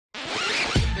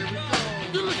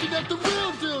got the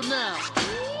real deal now.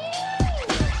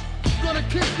 Gonna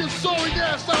kick your sorry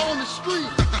ass out on the street.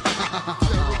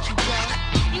 Say what you got.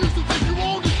 I used to think you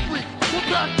owned the street.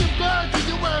 We're back to back and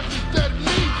your ass is dead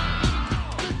meat.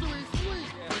 Victory's sweet.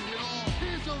 Bring it on.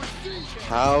 Here's your receipt.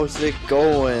 How's it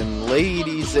going,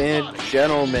 ladies and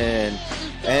gentlemen?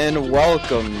 And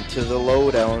welcome to the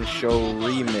Lowdown Show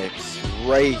Remix,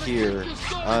 right here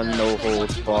on No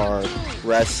Holds Barred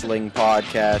Wrestling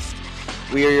Podcast.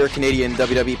 We are your Canadian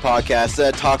WWE podcast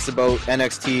that talks about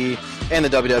NXT and the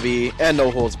WWE and No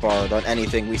Holds Barred on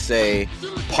anything we say,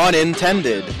 pun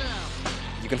intended.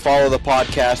 You can follow the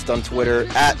podcast on Twitter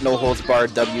at No Holds Barred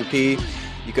WP.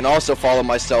 You can also follow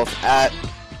myself at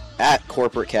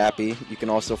Corporate Cappy. You can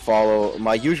also follow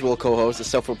my usual co-host, the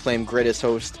self-proclaimed greatest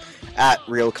host, at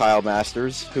Real Kyle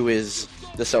Masters, who is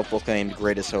the self-proclaimed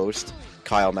greatest host,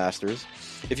 Kyle Masters.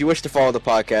 If you wish to follow the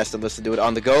podcast and listen to it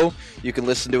on the go, you can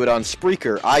listen to it on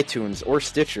Spreaker, iTunes, or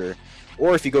Stitcher.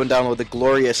 Or if you go and download the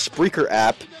glorious Spreaker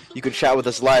app, you can chat with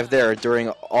us live there during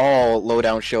all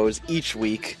Lowdown shows each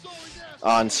week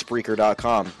on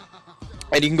Spreaker.com.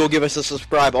 And you can go give us a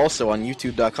subscribe also on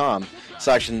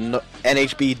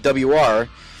YouTube.com/NHBWR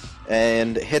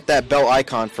and hit that bell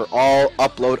icon for all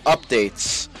upload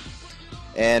updates.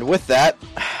 And with that,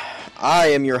 I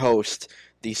am your host,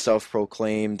 the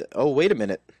self-proclaimed... Oh, wait a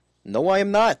minute. No, I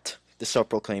am not the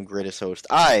self-proclaimed greatest host.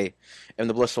 I am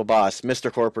the blissful boss,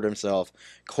 Mr. Corporate himself,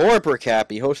 Corporate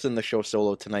Cappy, hosting the show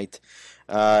solo tonight,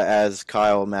 as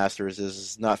Kyle Masters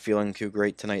is not feeling too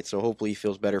great tonight, so hopefully he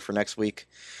feels better for next week.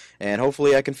 And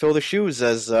hopefully I can fill the shoes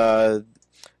as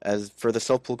for the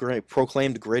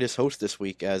self-proclaimed greatest host this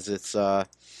week, as it's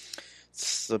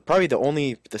probably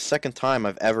the second time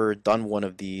I've ever done one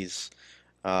of these.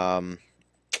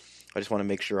 I just want to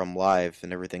make sure I'm live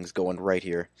and everything's going right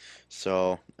here.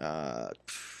 So,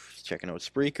 checking out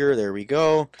Spreaker, there we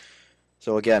go.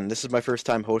 So again, this is my first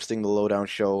time hosting the Lowdown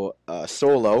Show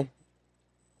solo.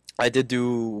 I did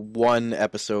do one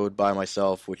episode by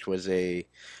myself, which was a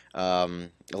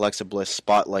Alexa Bliss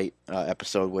Spotlight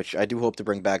episode, which I do hope to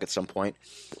bring back at some point.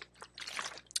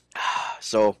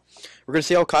 So, we're going to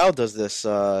see how Kyle does this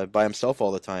by himself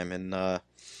all the time. And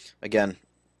again,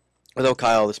 without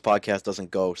Kyle, this podcast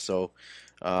doesn't go, so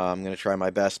I'm going to try my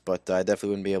best, but I definitely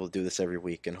wouldn't be able to do this every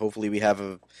week. And hopefully we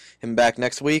have him back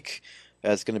next week.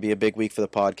 It's going to be a big week for the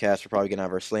podcast. We're probably going to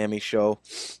have our Slammy show.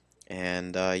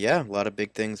 And, yeah, a lot of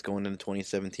big things going into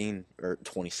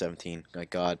 2017, my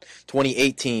God,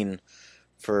 2018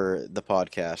 for the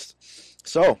podcast.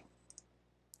 So,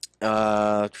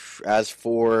 as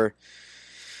for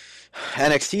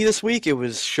NXT this week, it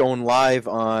was shown live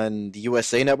on the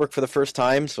USA Network for the first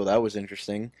time, so that was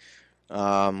interesting.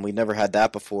 We never had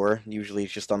that before. Usually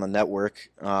it's just on the network.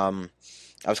 I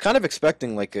was kind of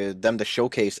expecting them to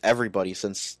showcase everybody,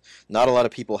 since not a lot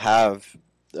of people have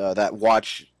that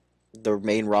watch the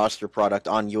main roster product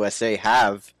on USA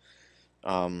have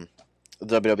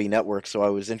the WWE Network, so I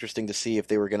was interesting to see if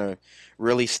they were going to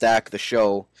really stack the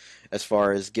show as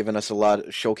far as giving us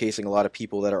showcasing a lot of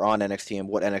people that are on NXT and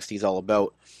what NXT is all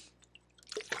about.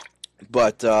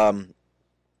 But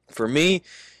for me,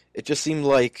 it just seemed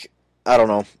like, I don't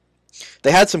know,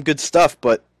 they had some good stuff,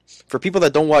 but for people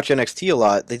that don't watch NXT a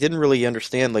lot, they didn't really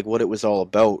understand what it was all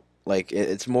about.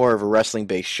 It's more of a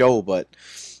wrestling-based show, but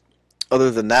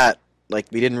other than that,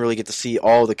 we didn't really get to see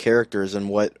all the characters and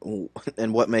what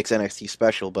makes NXT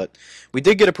special. But we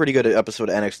did get a pretty good episode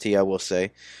of NXT, I will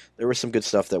say. There was some good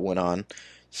stuff that went on.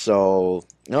 So,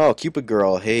 Cupid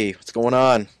Girl, hey, what's going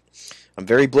on? I'm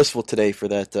very blissful today for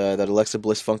that Alexa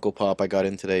Bliss Funko Pop I got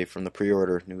in today from the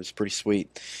pre-order. It was pretty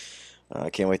sweet. I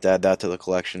can't wait to add that to the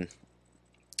collection.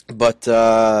 But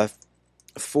as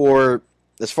far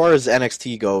as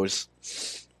NXT goes,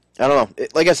 I don't know.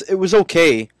 I guess it was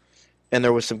okay, and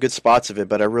there was some good spots of it,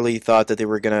 but I really thought that they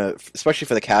were going to, especially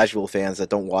for the casual fans that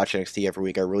don't watch NXT every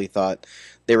week, I really thought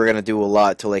they were going to do a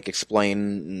lot to explain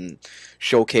and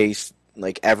showcase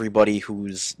everybody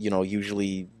who's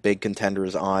usually big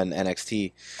contenders on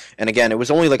NXT. And again, it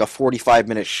was only a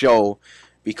 45-minute show,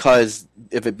 because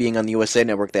of it being on the USA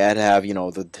Network, they had to have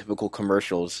the typical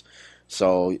commercials.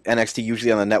 So NXT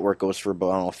usually on the network goes for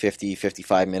about 50,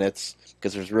 55 minutes,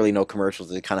 because there's really no commercials.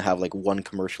 They kind of have one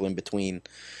commercial in between.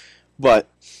 But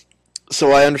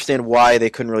so I understand why they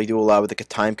couldn't really do a lot with the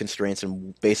time constraints,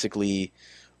 and basically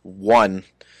what am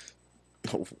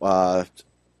I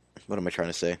trying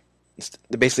to say?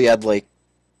 They basically had I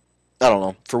don't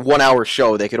know, for 1 hour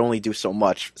show, they could only do so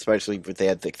much, especially if they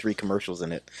had 3 commercials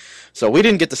in it. So we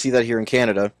didn't get to see that here in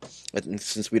Canada,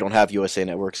 since we don't have USA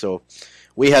Network, so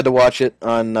we had to watch it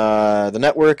on the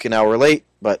network an hour late,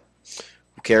 but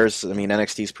who cares? I mean,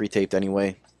 NXT's pre-taped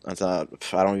anyway. I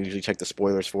don't usually check the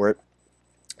spoilers for it.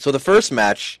 So the first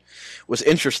match was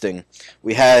interesting.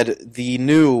 We had the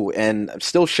new, and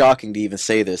still shocking to even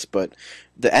say this, but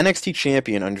the NXT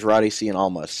champion Andrade Cien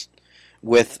Almas,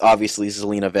 with obviously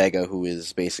Zelina Vega, who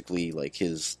is basically like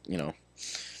his,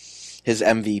 his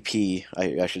MVP,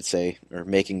 I should say, or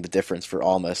making the difference for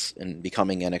Almas and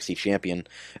becoming NXT champion,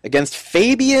 against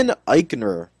Fabian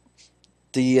Eichner,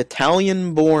 the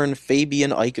Italian-born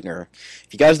Fabian Eichner. If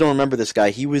you guys don't remember this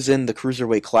guy, he was in the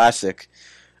Cruiserweight Classic,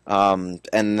 and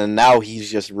then now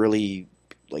he's just really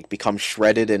like become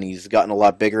shredded, and he's gotten a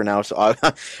lot bigger now. So I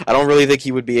don't really think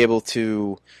he would be able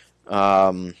to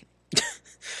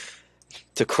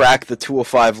to crack the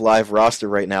 205 live roster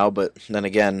right now. But then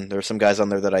again, there are some guys on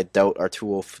there that I doubt are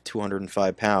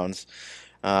 205 pounds.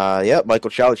 Yep, Michael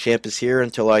Chow, the champ, is here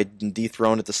until I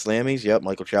dethrone at the Slammies. Yep,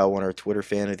 Michael Chow won our Twitter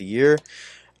Fan of the Year.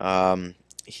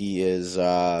 He is.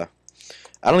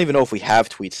 I don't even know if we have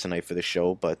tweets tonight for the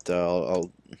show, but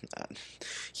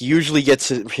he usually gets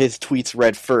his tweets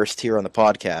read first here on the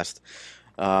podcast.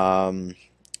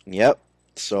 Yep.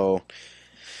 So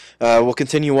we'll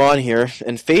continue on here,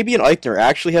 and Fabian Eichner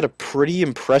actually had a pretty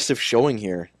impressive showing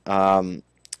here. I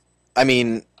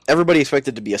mean, everybody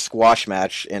expected it to be a squash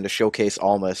match and to showcase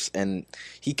Almas, and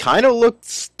he kind of looked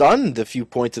stunned a few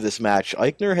points of this match.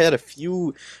 Eichner had a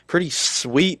few pretty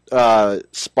sweet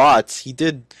spots. He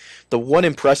did the one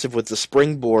impressive with the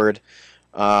springboard.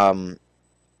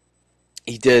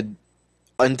 He did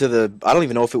into the, I don't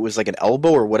even know if it was like an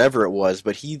elbow or whatever it was,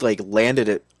 but he like landed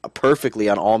it perfectly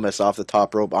on Almas off the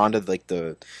top rope onto like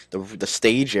the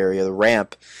stage area, the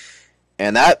ramp.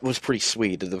 And that was pretty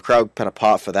sweet. The crowd kind of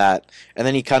popped for that. And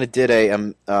then he kind of did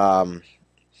a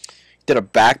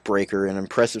backbreaker, an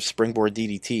impressive springboard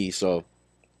DDT. So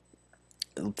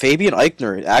Fabian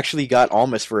Eichner actually got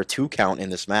Almas for a 2 count in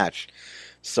this match.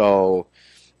 So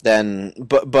then,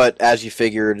 but as you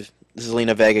figured,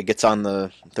 Zelina Vega gets on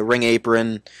the ring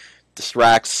apron,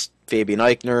 distracts Fabian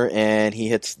Eichner, and he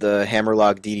hits the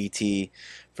hammerlock DDT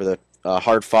for the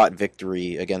hard-fought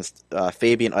victory against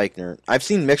Fabian Eichner. I've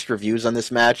seen mixed reviews on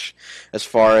this match as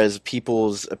far as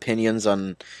people's opinions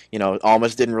on,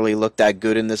 Almas didn't really look that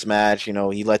good in this match.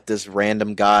 He let this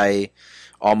random guy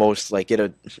almost like get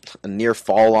a near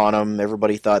fall on him.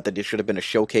 Everybody thought that it should have been a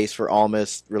showcase for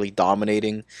Almas, really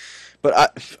dominating.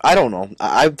 But I don't know.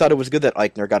 I thought it was good that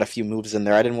Eichner got a few moves in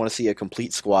there. I didn't want to see a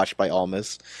complete squash by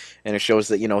Almas, and it shows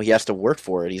that he has to work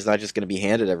for it. He's not just going to be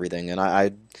handed everything, and I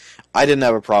didn't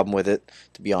have a problem with it,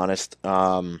 to be honest.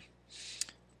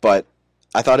 But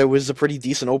I thought it was a pretty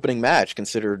decent opening match,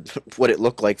 considered what it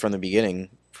looked like from the beginning.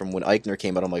 From when Eichner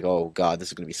came out, I'm like, oh god, this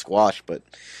is going to be squash. But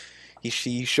he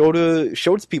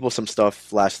showed people some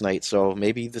stuff last night, so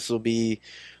maybe this will be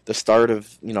the start of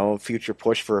future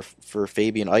push for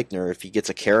Fabian Eichner if he gets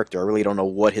a character. I really don't know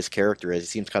what his character is. He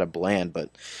seems kind of bland,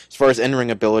 but as far as in-ring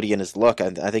ability and his look,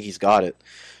 I think he's got it.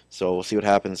 So we'll see what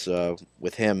happens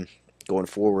with him going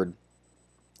forward.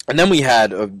 And then we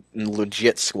had a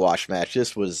legit squash match.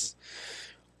 This was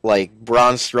like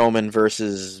Braun Strowman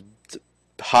versus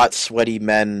hot, sweaty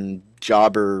men,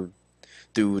 jobber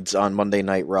dudes on Monday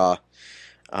Night Raw.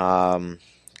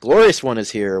 Glorious One is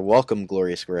here. Welcome,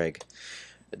 Glorious Greg.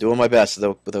 Doing my best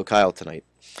without Kyle tonight.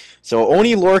 So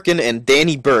Oni Lorcan and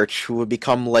Danny Burch, who have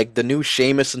become like the new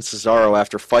Sheamus and Cesaro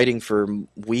after fighting for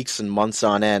weeks and months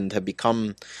on end, have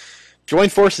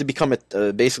joined forces to become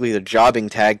basically the jobbing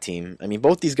tag team. I mean,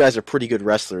 both these guys are pretty good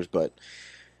wrestlers, but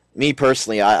me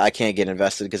personally, I can't get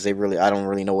invested because I don't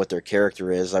really know what their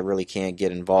character is. I really can't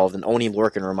get involved. And Oni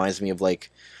Lorcan reminds me of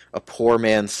like a poor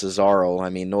man's Cesaro. I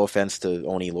mean, no offense to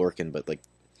Oni Lorcan, but like,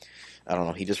 I don't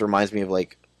know. He just reminds me of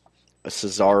like a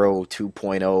Cesaro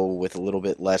 2.0 with a little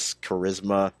bit less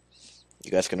charisma.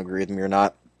 You guys can agree with me or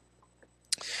not.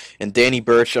 And Danny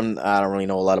Burch, I don't really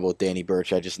know a lot about Danny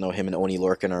Burch. I just know him and Oni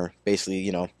Lorcan are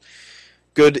basically,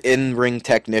 good in-ring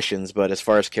technicians, but as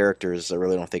far as characters, I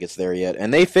really don't think it's there yet.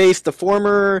 And they faced the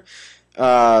former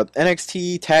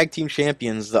NXT Tag Team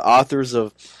Champions, the authors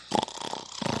of...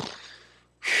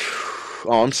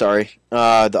 Oh, I'm sorry.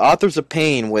 The Authors of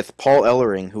Pain with Paul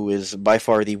Ellering, who is by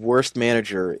far the worst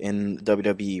manager in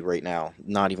WWE right now.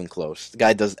 Not even close. The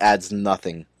guy adds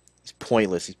nothing. He's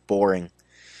pointless. He's boring.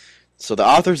 So the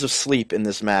Authors of Sleep in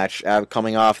this match,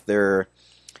 coming off their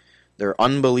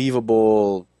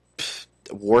unbelievable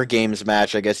War Games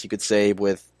match, I guess you could say,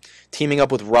 with teaming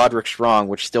up with Roderick Strong,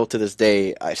 which still to this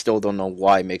day, I still don't know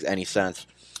why it makes any sense.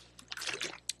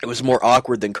 It was more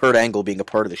awkward than Kurt Angle being a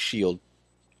part of the Shield.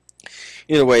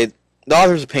 Either way, the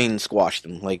Authors of Pain squashed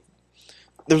them. Like,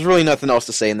 there's really nothing else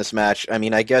to say in this match. I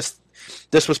mean, I guess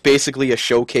this was basically a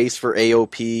showcase for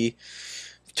AOP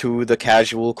to the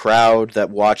casual crowd that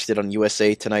watched it on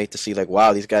USA tonight to see like,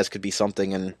 wow, these guys could be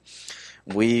something. And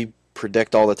we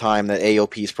predict all the time that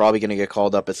AOP is probably going to get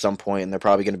called up at some point, and they're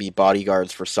probably going to be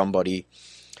bodyguards for somebody,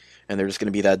 and they're just going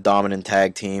to be that dominant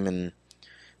tag team. And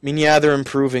I mean, yeah, they're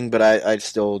improving, but I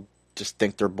still just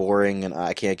think they're boring, and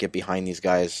I can't get behind these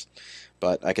guys.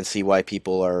 But I can see why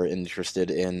people are interested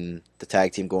in the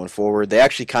tag team going forward. They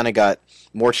actually kind of got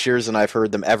more cheers than I've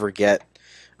heard them ever get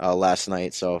last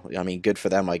night. So, I mean, good for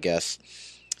them, I guess.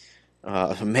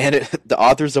 The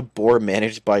Authors of Boar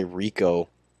managed by Rico.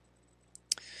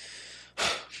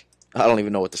 I don't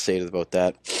even know what to say about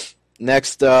that.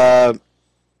 Next, what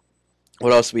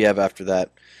else do we have after that?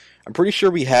 I'm pretty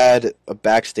sure we had a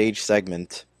backstage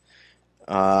segment.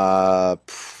 Oh,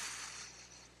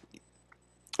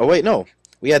 wait, no.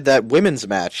 We had that women's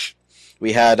match.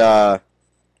 We had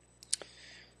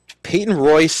Peyton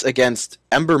Royce against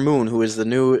Ember Moon, who is the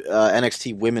new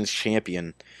NXT Women's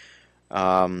Champion.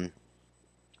 I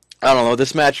don't know.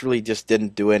 This match really just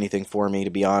didn't do anything for me, to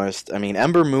be honest. I mean,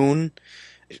 Ember Moon,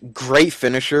 great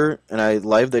finisher, and I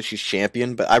love that she's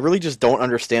champion, but I really just don't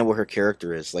understand what her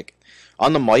character is. Like,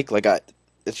 on the mic,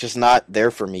 it's just not there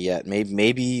for me yet.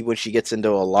 Maybe when she gets into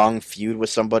a long feud with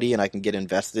somebody and I can get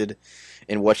invested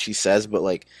in what she says, but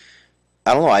like,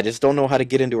 I don't know. I just don't know how to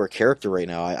get into her character right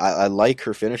now. I like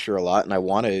her finisher a lot, and I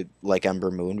want to like Ember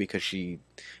Moon because she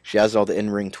has all the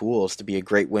in-ring tools to be a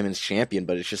great women's champion,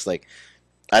 but it's just like,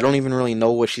 I don't even really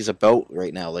know what she's about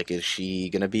right now. Like, is she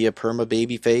going to be a perma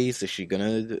baby face? Is she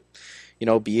going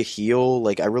to, be a heel?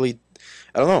 Like, I don't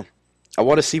know. I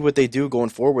want to see what they do going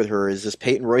forward with her. Is this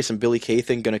Peyton Royce and Billie Kay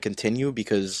thing going to continue?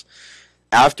 Because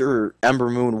after Ember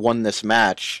Moon won this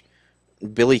match,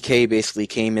 Billie Kay basically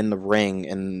came in the ring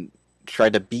and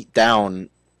tried to beat down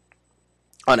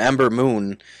on Ember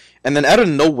Moon. And then out of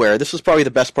nowhere, this was probably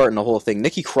the best part in the whole thing,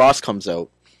 Nikki Cross comes out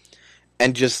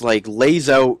and just like lays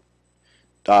out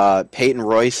Peyton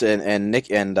Royce and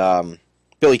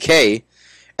Billie Kay,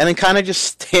 and then kind of just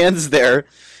stands there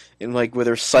and like with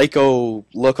her psycho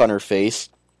look on her face,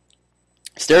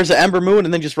 stares at Ember Moon,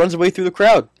 and then just runs away through the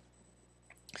crowd.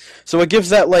 So it gives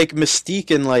that like mystique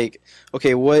and like,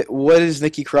 okay, what is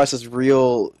Nikki Cross's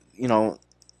real,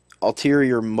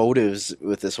 ulterior motives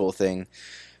with this whole thing?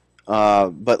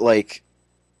 But like,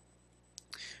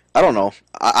 I don't know.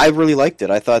 I really liked it.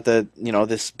 I thought that,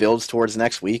 this builds towards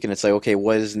next week, and it's like, okay,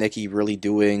 what is Nikki really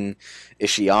doing? Is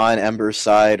she on Ember's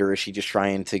side, or is she just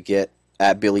trying to get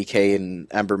at Billie Kay and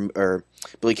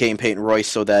Billie Kay and Peyton Royce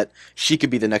so that she could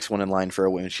be the next one in line for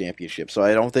a women's championship? So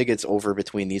I don't think it's over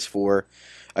between these four.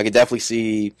 I could definitely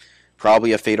see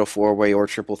probably a fatal four-way or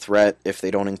triple threat if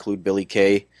they don't include Billie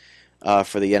Kay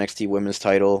for the NXT Women's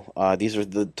title. These are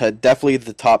definitely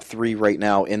the top three right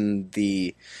now in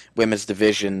the women's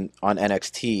division on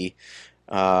NXT.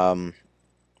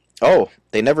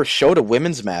 They never showed a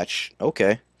women's match.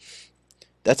 Okay.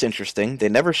 That's interesting. They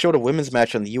never showed a women's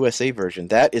match on the USA version.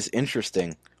 That is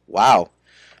interesting. Wow.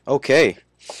 Okay.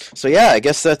 So yeah, I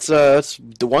guess that's the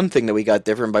one thing that we got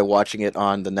different by watching it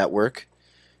on the network.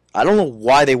 I don't know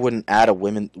why they wouldn't add a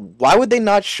women. Why would they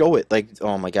not show it? Like,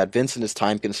 oh my God, Vince and his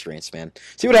time constraints, man.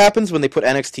 See what happens when they put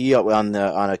NXT on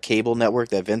a cable network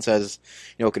that Vince has,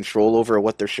 control over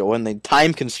what they're showing. They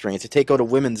time constraints. They take out a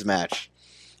women's match.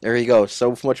 There you go.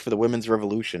 So much for the women's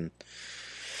revolution.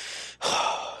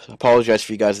 I apologize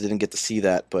for you guys that didn't get to see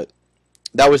that, but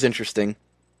that was interesting.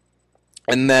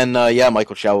 And then,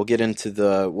 Michael Chow, we'll get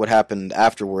into what happened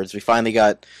afterwards. We finally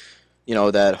got,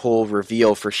 that whole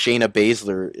reveal for Shayna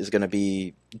Baszler is going to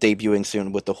be debuting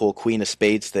soon with the whole Queen of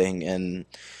Spades thing. And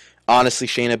honestly,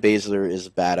 Shayna Baszler is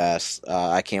badass.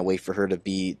 I can't wait for her to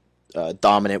be a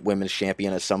dominant women's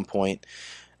champion at some point.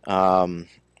 I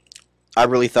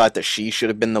really thought that she should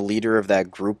have been the leader of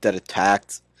that group that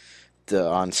attacked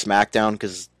on SmackDown,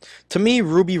 because to me,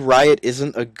 Ruby Riott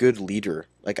isn't a good leader.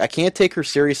 Like, I can't take her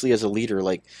seriously as a leader.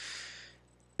 Like,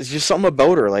 it's just something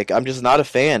about her. Like, I'm just not a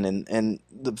fan, and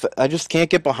I just can't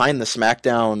get behind the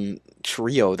SmackDown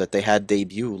trio that they had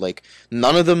debut. Like,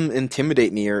 none of them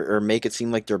intimidate me or make it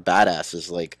seem like they're badasses.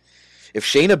 Like, if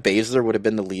Shayna Baszler would have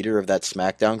been the leader of that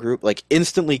SmackDown group, like,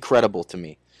 instantly credible to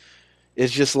me.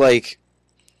 It's just like,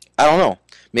 I don't know.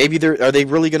 Maybe are they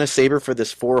really going to save her for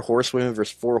this 4 horsewomen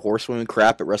versus 4 horsewomen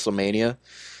crap at WrestleMania?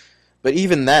 But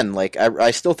even then, like,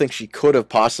 I still think she could have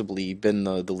possibly been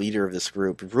the leader of this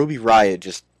group. Ruby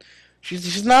Riott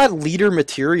she's not leader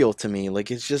material to me. Like,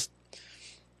 it's just,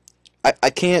 I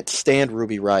can't stand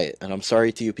Ruby Riott, and I'm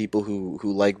sorry to you people who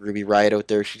like Ruby Riott out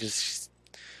there. She's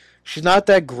not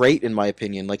that great in my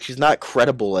opinion. Like, she's not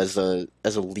credible as a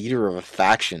leader of a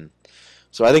faction.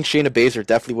 So I think Shayna Baszler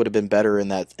definitely would have been better in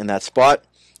that spot.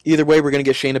 Either way, we're going to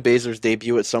get Shayna Baszler's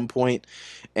debut at some point,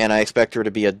 and I expect her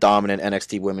to be a dominant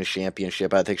NXT Women's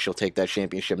Championship. I think she'll take that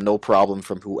championship no problem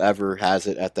from whoever has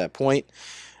it at that point.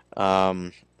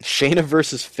 Shayna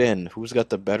versus Finn. Who's got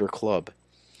the better club?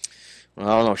 Well,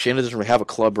 I don't know. Shayna doesn't really have a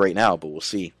club right now, but we'll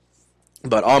see.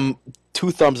 But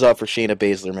 2 thumbs up for Shayna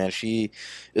Baszler, man. She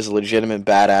is a legitimate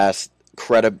badass,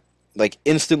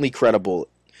 instantly credible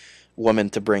woman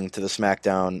to bring to the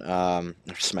SmackDown.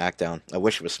 I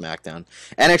wish it was SmackDown.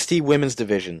 NXT Women's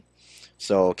Division.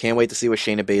 So can't wait to see what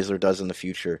Shayna Baszler does in the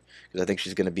future, because I think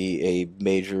she's going to be a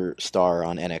major star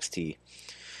on NXT.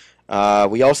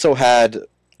 We also had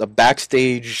a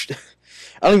backstage.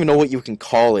 I don't even know what you can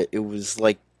call it. It was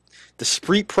like the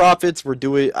Street Profits were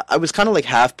doing. I was kind of like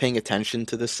half paying attention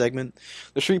to this segment.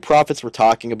 The Street Profits were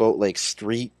talking about like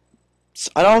street.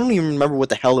 I don't even remember what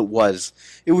the hell it was.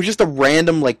 It was just a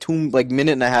random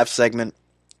minute and a half segment.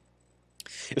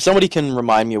 If somebody can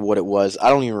remind me of what it was, I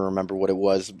don't even remember what it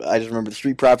was. I just remember the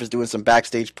Street Profits doing some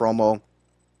backstage promo.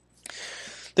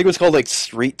 I think it was called like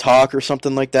Street Talk or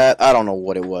something like that. I don't know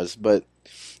what it was, but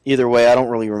either way, I don't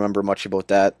really remember much about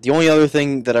that. The only other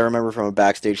thing that I remember from a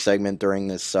backstage segment during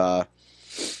this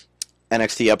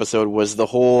NXT episode was the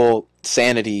whole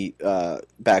Sanity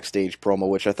backstage promo,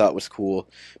 which I thought was cool.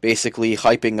 Basically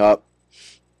hyping up,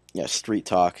 Street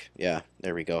Talk. Yeah,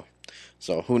 there we go.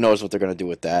 So who knows what they're going to do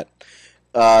with that.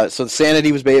 So the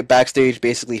Sanity was backstage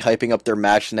basically hyping up their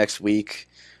match next week,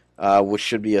 which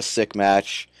should be a sick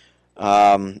match.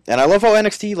 And I love how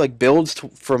NXT builds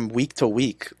from week to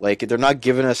week. Like, they're not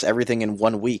giving us everything in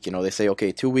 1 week. You know, they say,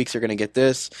 okay, 2 weeks are going to get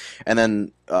this, and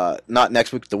then not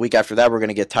next week, the week after that, we're going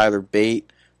to get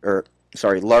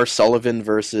Lars Sullivan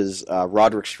versus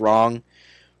Roderick Strong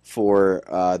for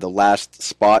the last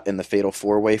spot in the Fatal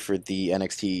 4-Way for the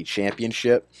NXT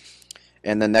Championship.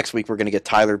 And then next week, we're going to get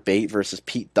Tyler Bate versus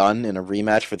Pete Dunne in a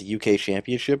rematch for the UK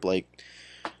Championship.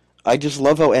 I just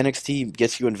love how NXT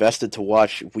gets you invested to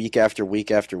watch week after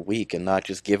week after week, and not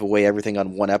just give away everything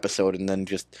on one episode and then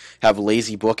just have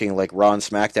lazy booking like Raw and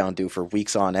SmackDown do for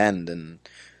weeks on end and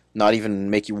not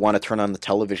even make you want to turn on the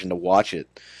television to watch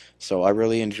it. So I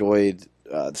really enjoyed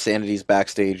Sanity's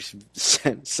backstage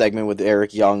segment with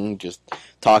Eric Young just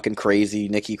talking crazy,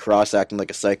 Nikki Cross acting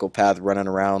like a psychopath, running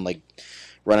around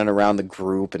the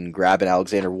group and grabbing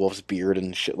Alexander Wolf's beard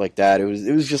and shit like that.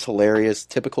 It was just hilarious.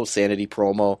 Typical Sanity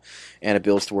promo, and it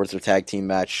builds towards their tag team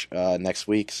match next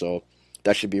week, so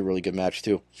that should be a really good match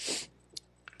too.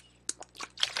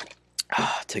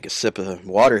 Take a sip of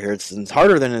water here. It's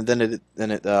harder than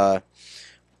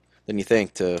you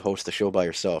think to host the show by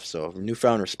yourself, so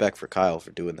newfound respect for Kyle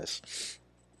for doing this.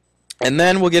 And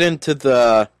then we'll get into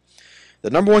the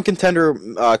number one contender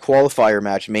qualifier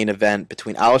match main event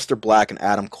between Aleister Black and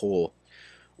Adam Cole.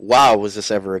 Wow, was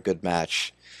this ever a good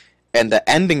match. And the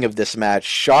ending of this match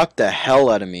shocked the hell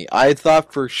out of me. I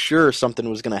thought for sure something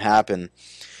was going to happen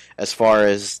as far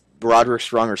as Roderick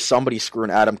Strong or somebody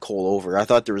screwing Adam Cole over. I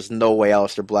thought there was no way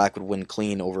Aleister Black would win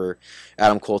clean over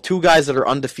Adam Cole. 2 guys that are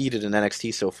undefeated in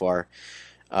NXT so far.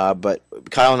 But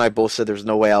Kyle and I both said there's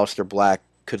no way Aleister Black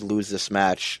could lose this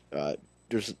match.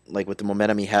 There's with the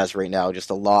momentum he has right now,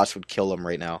 just a loss would kill him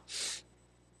right now.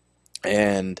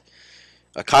 And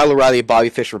Kyle O'Reilly and Bobby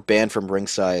Fish were banned from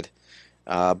ringside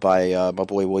by my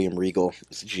boy William Regal,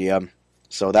 as the GM.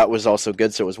 So that was also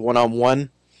good. So it was 1-on-1,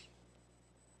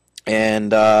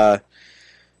 and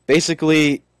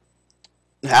basically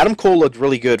Adam Cole looked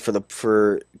really good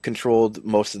for controlled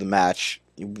most of the match.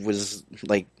 It was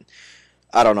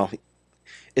I don't know.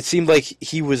 It seemed like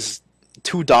he was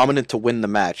too dominant to win the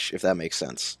match, if that makes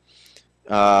sense.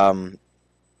 And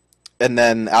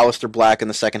then Aleister Black in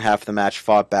the second half of the match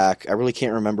fought back. I really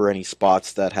can't remember any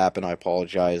spots that happened. I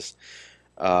apologize.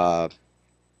 But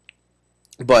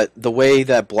the way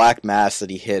that Black Mass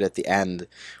that he hit at the end,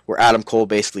 where Adam Cole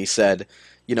basically said,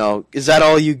 is that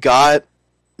all you got?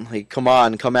 Come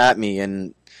on, come at me.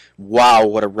 And wow,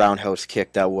 what a roundhouse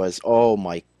kick that was. Oh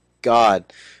my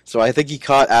God. So I think he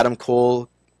caught Adam Cole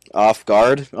off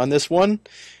guard on this one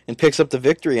and picks up the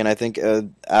victory, and I think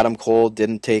Adam Cole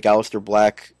didn't take Aleister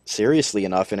Black seriously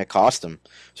enough, and it cost him.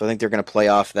 So I think they're going to play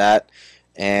off that,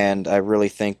 and I really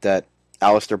think that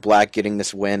Aleister Black getting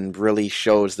this win really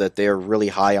shows that they're really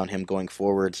high on him going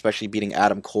forward, especially beating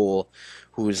Adam Cole,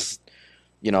 who's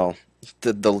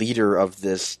the leader of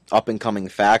this up-and-coming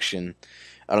faction.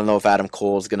 I don't know if Adam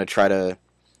Cole is going to try to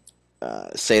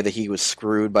say that he was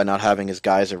screwed by not having his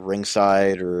guys at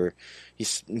ringside, or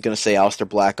he's going to say Aleister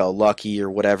Black got lucky or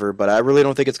whatever, but I really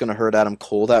don't think it's going to hurt Adam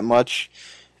Cole that much.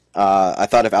 I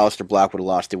thought if Aleister Black would have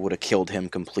lost, it would have killed him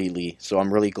completely. So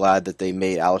I'm really glad that they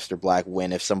made Aleister Black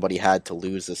win if somebody had to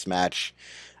lose this match.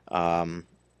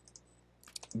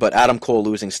 But Adam Cole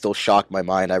losing still shocked my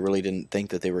mind. I really didn't think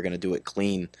that they were going to do it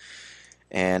clean.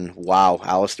 And wow,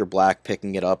 Aleister Black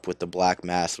picking it up with the black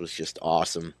mass was just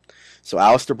awesome. So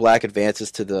Aleister Black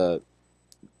advances to the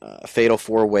Fatal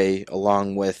 4-Way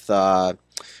along with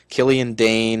Killian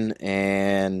Dane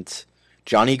and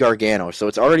Johnny Gargano. So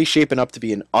it's already shaping up to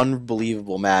be an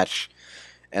unbelievable match.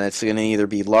 And it's going to either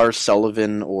be Lars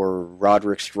Sullivan or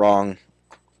Roderick Strong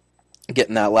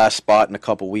getting that last spot in a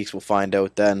couple weeks. We'll find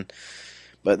out then.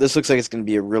 But this looks like it's going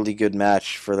to be a really good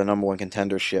match for the number one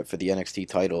contendership for the NXT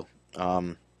title.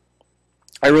 I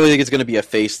really think it's going to be a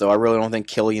face, though. I really don't think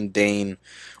Killian Dane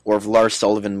or if Lars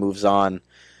Sullivan moves on.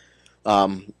 I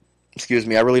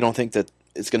really don't think that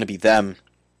it's going to be them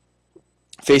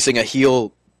facing a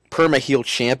perma-heel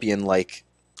champion like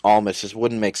Almas. Just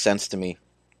wouldn't make sense to me.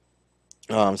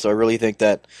 So I really think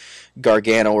that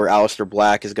Gargano or Aleister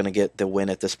Black is going to get the win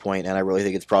at this point, and I really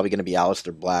think it's probably going to be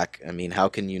Aleister Black. I mean, how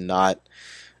can you not,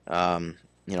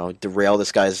 derail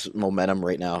this guy's momentum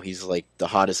right now? He's like the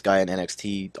hottest guy in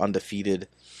NXT, undefeated,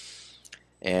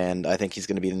 and I think he's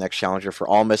going to be the next challenger for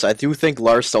Almas. I do think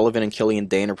Lars Sullivan and Killian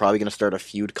Dane are probably going to start a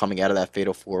feud coming out of that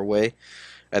Fatal 4-Way.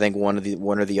 I think one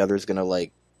or the other is going to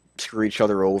like screw each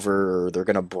other over, or they're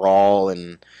going to brawl,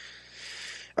 and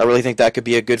I really think that could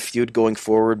be a good feud going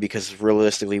forward because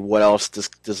realistically, what else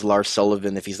does Lars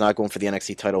Sullivan, if he's not going for the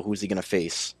NXT title, who's he going to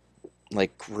face?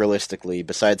 Like, realistically,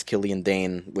 besides Killian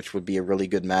Dane, which would be a really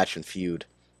good match and feud,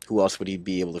 who else would he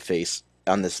be able to face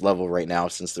on this level right now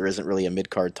since there isn't really a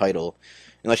mid-card title?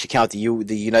 Unless you count the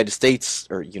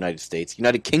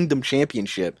United Kingdom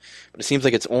Championship. But it seems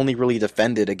like it's only really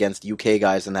defended against UK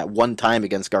guys and that one time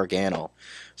against Gargano.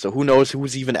 So who knows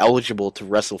who's even eligible to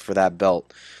wrestle for that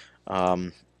belt.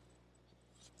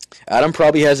 Adam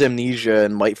probably has amnesia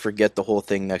and might forget the whole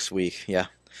thing next week. Yeah,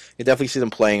 you definitely see them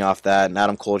playing off that, and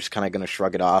Adam Cole just kind of going to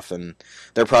shrug it off, and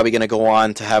they're probably going to go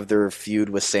on to have their feud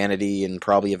with Sanity and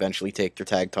probably eventually take their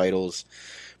tag titles.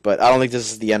 But I don't think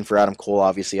this is the end for Adam Cole,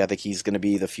 obviously. I think he's going to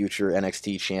be the future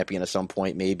NXT champion at some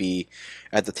point, maybe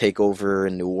at the TakeOver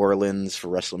in New Orleans for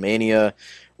WrestleMania,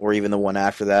 or even the one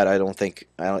after that. I don't think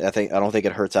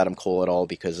it hurts Adam Cole at all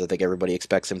because I think everybody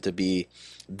expects him to be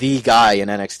the guy in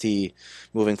NXT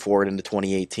moving forward into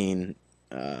 2018.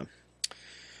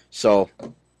 So,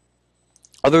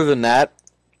 other than that,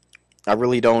 I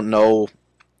really don't know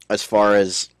as far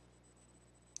as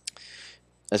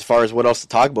what else to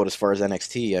talk about as far as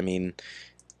NXT. I mean,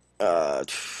 I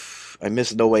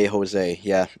miss No Way Jose.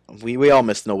 Yeah, we all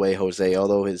miss No Way Jose.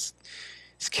 Although his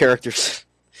character's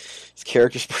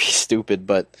pretty stupid,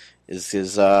 but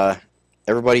his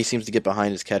everybody seems to get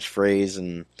behind his catchphrase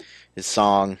and his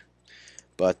song.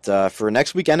 But for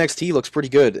next week, NXT looks pretty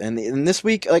good. And in this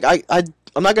week, like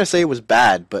I'm not gonna say it was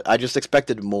bad, but I just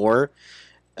expected more.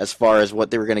 As far as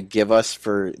what they were going to give us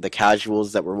for the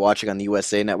casuals that were watching on the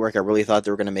USA Network, I really thought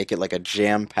they were going to make it like a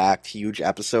jam-packed, huge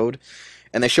episode.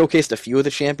 And they showcased a few of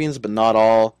the champions, but not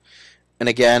all. And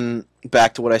again,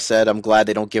 back to what I said, I'm glad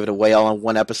they don't give it away all in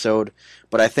one episode.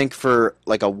 But I think for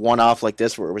like a one-off like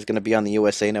this, where it was going to be on the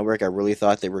USA Network, I really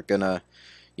thought they were going to,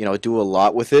 do a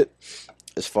lot with it.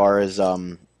 As far as,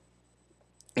 showcasing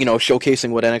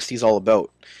what NXT is all about.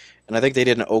 And I think they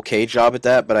did an okay job at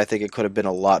that, but I think it could have been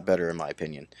a lot better in my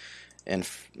opinion. And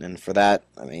for that,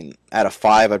 I mean, out of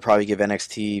 5, I'd probably give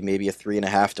NXT maybe a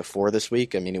 3.5 to 4 this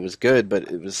week. I mean, it was good, but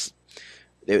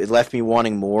it left me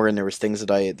wanting more, and there was things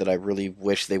that I really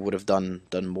wish they would have done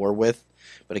more with.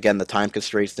 But again, the time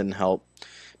constraints didn't help.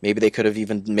 Maybe they could have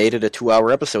even made it a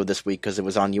 2-hour episode this week because it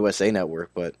was on USA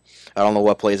Network. But I don't know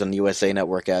what plays on USA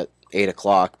Network at 8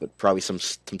 o'clock, but probably some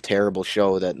terrible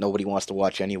show that nobody wants to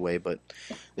watch anyway, but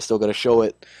they still got to show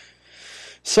it.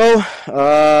 So,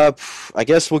 I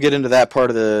guess we'll get into that part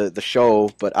of the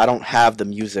show, but I don't have the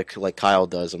music like Kyle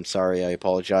does. I'm sorry, I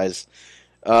apologize.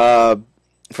 For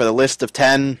the list of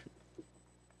 10,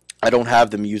 I don't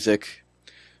have the music,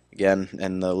 again,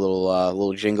 and the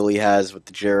little jingle he has with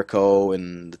the Jericho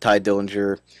and the Ty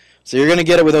Dillinger. So you're going to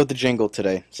get it without the jingle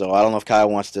today. So I don't know if Kyle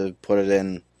wants to put it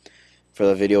in for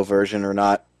the video version or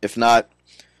not. If not,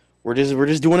 we're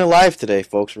just doing it live today,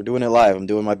 folks. We're doing it live. I'm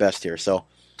doing my best here. So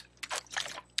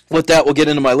with that, we'll get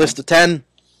into my list of 10.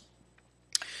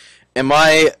 And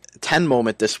my 10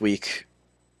 moment this week,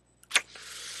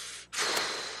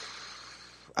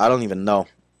 I don't even know.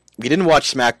 If you didn't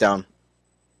watch SmackDown,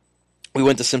 we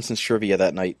went to Simpsons Trivia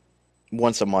that night,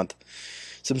 once a month.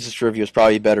 Simpsons Trivia was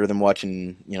probably better than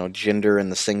watching, Jinder and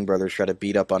the Singh brothers try to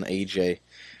beat up on AJ.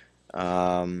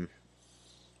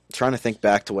 Trying to think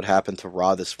back to what happened to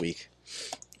Raw this week.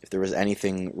 If there was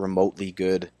anything remotely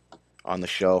good on the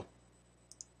show.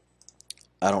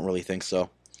 I don't really think so.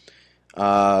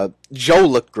 Joe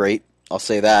looked great. I'll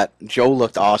say that. Joe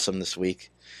looked awesome this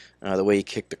week. The way he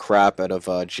kicked the crap out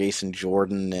of Jason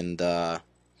Jordan and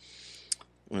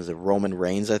what was it, Roman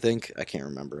Reigns, I think? I can't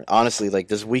remember. Honestly, like,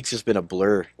 this week's just been a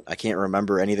blur. I can't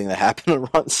remember anything that happened on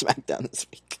Raw and SmackDown this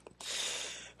week.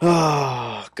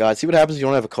 Oh, God. See what happens if you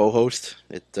don't have a co-host?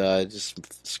 It just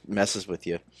messes with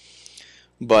you.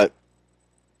 But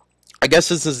I guess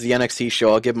this is the NXT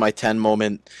show. I'll give my 10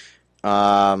 moment.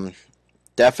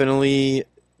 Definitely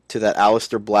to that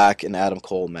Aleister Black and Adam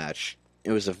Cole match.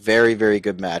 It was a very, very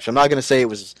good match. I'm not going to say it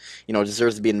was,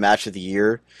 deserves to be in match of the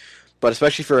year. But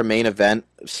especially for a main event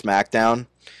of SmackDown,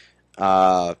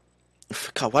 God,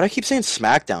 why do I keep saying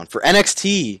SmackDown? For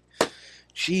NXT,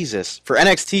 Jesus, for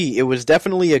NXT, it was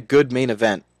definitely a good main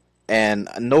event, and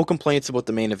no complaints about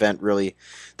the main event. Really,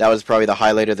 that was probably the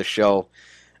highlight of the show,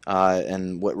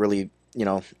 and what really,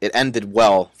 it ended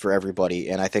well for everybody.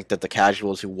 And I think that the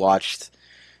casuals who watched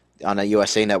on a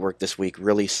USA Network this week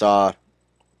really saw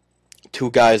two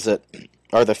guys that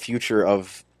are the future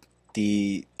of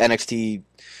the NXT.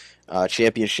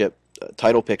 Championship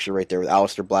title picture right there with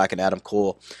Aleister Black and Adam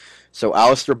Cole. So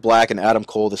Aleister Black and Adam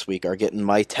Cole this week are getting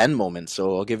my 10 moments,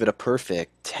 so I'll give it a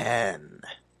perfect 10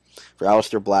 for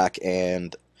Aleister Black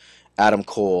and Adam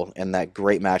Cole and that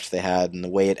great match they had and the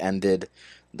way it ended,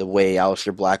 the way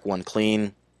Aleister Black won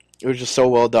clean. It was just so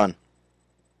well done.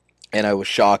 And I was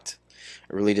shocked.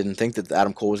 I really didn't think that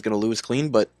Adam Cole was going to lose clean,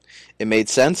 but it made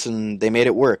sense and they made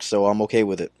it work, so I'm okay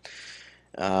with it.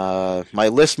 My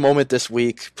list moment this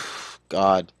week,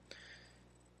 God,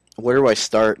 where do I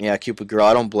start? Yeah, Cupid Girl,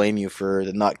 I don't blame you for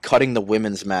not cutting the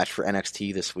women's match for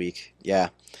NXT this week. Yeah,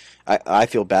 I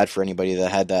feel bad for anybody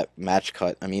that had that match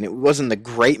cut. I mean, it wasn't a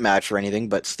great match or anything,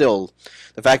 but still,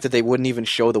 the fact that they wouldn't even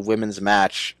show the women's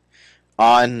match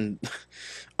on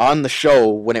the show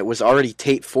when it was already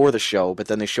taped for the show, but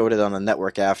then they showed it on the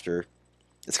network after,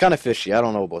 it's kind of fishy. I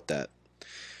don't know about that.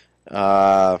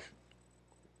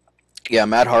 Yeah,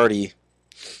 Matt Hardy.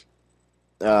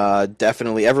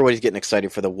 Definitely, everybody's getting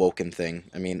excited for the Woken thing.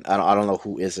 I mean, I don't know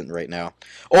who isn't right now.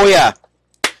 Oh yeah,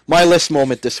 my list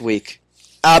moment this week.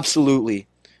 Absolutely,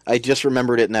 I just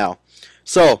remembered it now.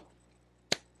 So,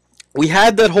 we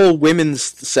had that whole women's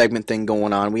segment thing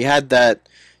going on. We had that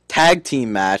tag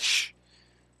team match.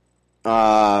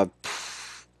 I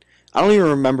don't even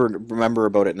remember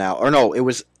about it now. Or no, it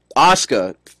was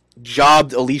Asuka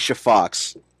jobbed Alicia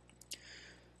Fox.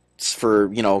 For,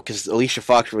 because Alicia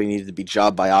Fox really needed to be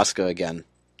jobbed by Asuka again.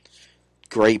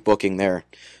 Great booking there.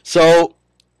 So,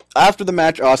 after the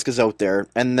match, Asuka's out there,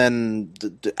 and then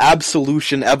the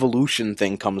Absolution Evolution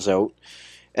thing comes out,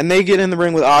 and they get in the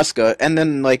ring with Asuka, and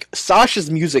then,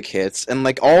 Sasha's music hits,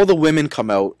 and, all the women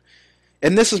come out,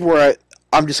 and this is where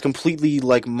I'm just completely,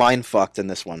 mind-fucked in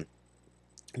this one.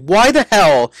 Why the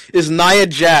hell is Nia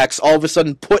Jax all of a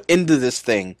sudden put into this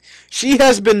thing? She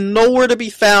has been nowhere to be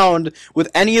found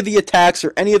with any of the attacks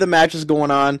or any of the matches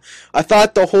going on. I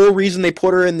thought the whole reason they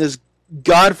put her in this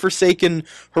godforsaken,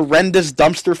 horrendous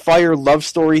dumpster fire love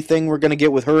story thing we're going to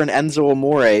get with her and Enzo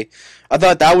Amore, I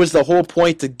thought that was the whole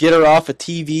point, to get her off of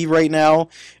TV right now,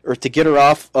 or to get her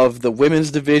off of the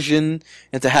women's division,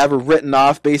 and to have her written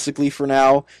off basically for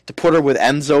now, to put her with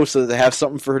Enzo so that they have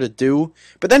something for her to do.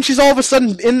 But then she's all of a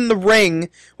sudden in the ring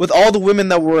with all the women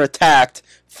that were attacked,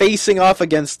 facing off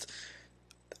against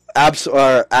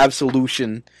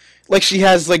Absolution, like she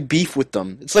has beef with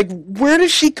them. It's where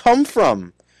does she come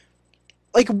from?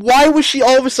 Why was she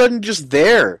all of a sudden just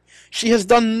there? She has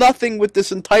done nothing with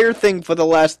this entire thing for the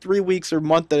last 3 weeks or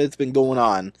month that it's been going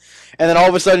on. And then all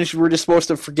of a sudden we're just supposed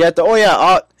to forget that, oh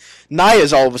yeah,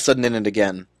 Nia's all of a sudden in it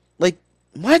again.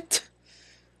 What?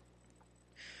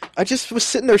 I just was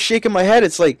sitting there shaking my head.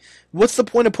 It's what's the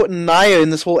point of putting Nia in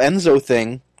this whole Enzo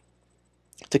thing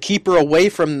to keep her away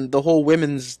from the whole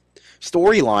women's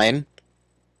storyline,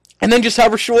 and then just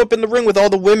have her show up in the ring with all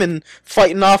the women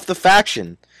fighting off the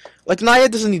faction? Nia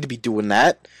doesn't need to be doing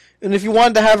that. And if you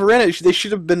wanted to have her in it, they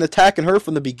should have been attacking her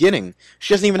from the beginning.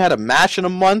 She hasn't even had a match in a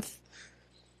month.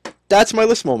 That's my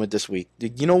list moment this week.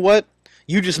 You know what?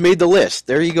 You just made the list.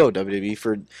 There you go, WWE,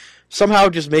 for somehow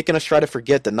just making us try to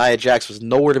forget that Nia Jax was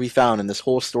nowhere to be found in this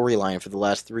whole storyline for the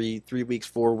last 3 weeks,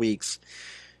 4 weeks.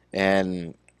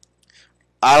 And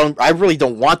I really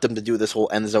don't want them to do this whole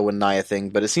Enzo and Nia thing,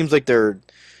 but it seems like they're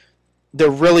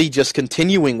really just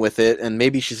continuing with it, and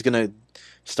maybe she's gonna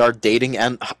start dating,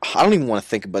 and I don't even want to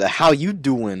think about it. How you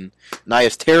doing?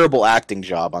 Nia's terrible acting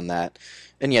job on that.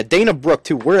 And yeah, Dana Brooke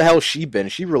too. Where the hell has she been?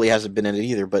 She really hasn't been in it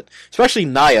either, but especially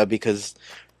Nia, because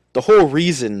the whole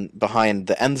reason behind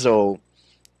the Enzo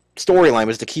storyline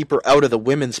was to keep her out of the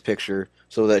women's picture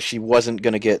so that she wasn't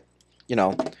going to get,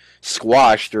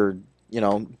 squashed or,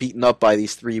 beaten up by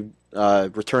these 3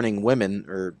 returning women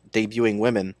or debuting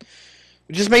women.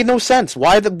 It just made no sense.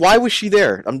 Why was she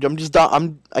there? I'm just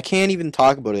done. I can't even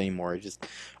talk about it anymore.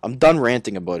 I'm done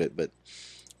ranting about it. But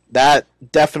that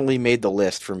definitely made the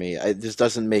list for me. It just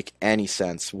doesn't make any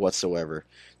sense whatsoever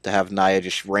to have Nia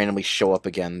just randomly show up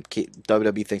again.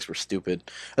 WWE thinks we're stupid.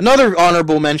 Another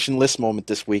honorable mention list moment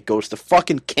this week goes to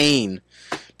fucking Kane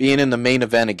being in the main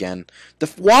event again.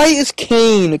 Why is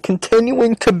Kane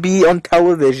continuing to be on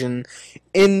television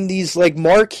in these like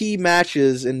marquee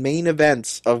matches and main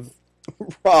events of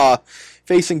Raw,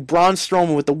 facing Braun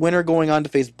Strowman with the winner going on to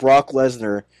face Brock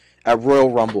Lesnar at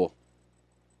Royal Rumble?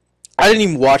 I didn't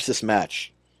even watch this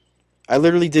match. I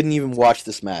literally didn't even watch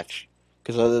this match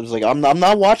because I was like, I'm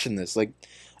not watching this. Like,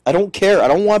 I don't care. I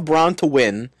don't want Braun to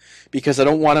win because I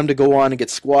don't want him to go on and get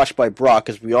squashed by Brock,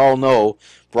 because we all know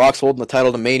Brock's holding the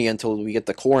title to Mania until we get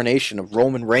the coronation of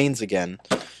Roman Reigns again.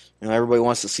 And everybody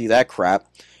wants to see that crap.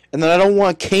 And then I don't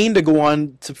want Kane to go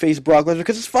on to face Brock Lesnar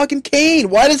because it's fucking Kane.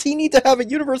 Why does he need to have a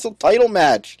Universal title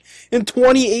match in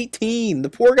 2018? The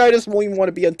poor guy doesn't even want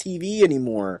to be on TV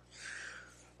anymore.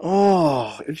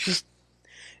 Oh, it just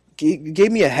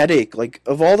gave me a headache. Like,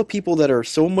 of all the people that are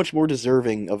so much more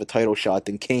deserving of a title shot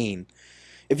than Kane,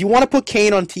 if you want to put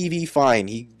Kane on TV, fine.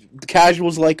 The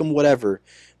casuals like him, whatever.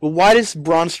 But why does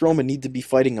Braun Strowman need to be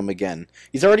fighting him again?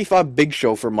 He's already fought Big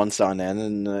Show for months on end,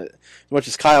 and as much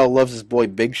as Kyle loves his boy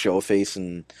Big Show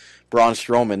facing Braun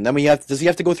Strowman, then does he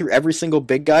have to go through every single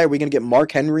big guy? Are we going to get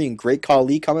Mark Henry and Great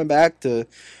Khali coming back to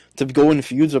go in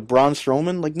feuds with Braun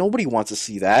Strowman? Like, nobody wants to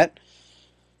see that.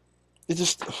 It's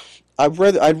just, I'd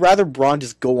rather Braun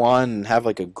just go on and have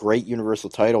like a great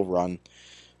Universal title run,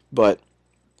 but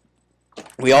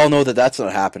we all know that that's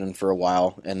not happening for a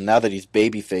while, and now that he's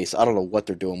babyface, I don't know what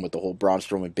they're doing with the whole Braun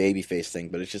Strowman babyface thing,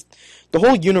 but it's just, the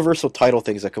whole Universal title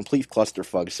thing is a complete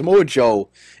clusterfuck. Samoa Joe,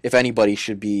 if anybody,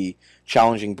 should be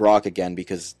challenging Brock again,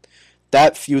 because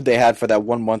that feud they had for that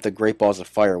 1 month of Great Balls of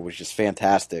Fire was just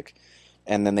fantastic,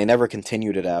 and then they never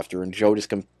continued it after, and Joe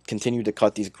just continued to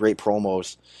cut these great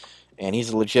promos, and he's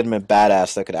a legitimate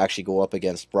badass that could actually go up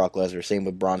against Brock Lesnar. Same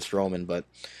with Braun Strowman, but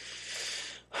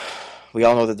we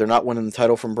all know that they're not winning the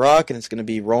title from Brock, and it's going to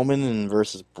be Roman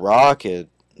versus Brock at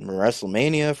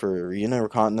WrestleMania for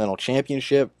Intercontinental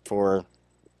Championship, for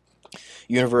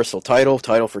Universal title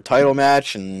for title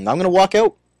match, and I'm going to walk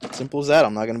out. Simple as that.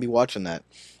 I'm not going to be watching that.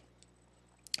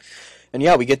 And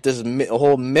yeah, we get this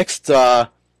whole mixed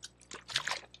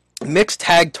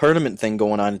tag tournament thing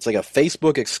going on. It's like a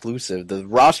Facebook exclusive. The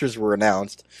rosters were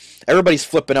announced. Everybody's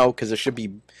flipping out because there should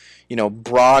be,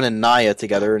 Braun and Nia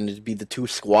together, and it'd be the two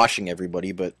squashing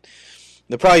everybody. But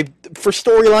they'll probably, for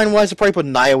storyline wise, they'll probably put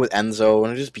Nia with Enzo, and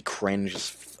it'll just be cringe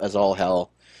as all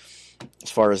hell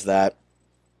as far as that.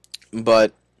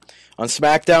 But on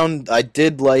SmackDown, I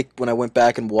did like when I went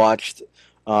back and watched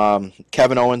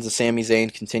Kevin Owens and Sami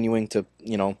Zayn continuing to,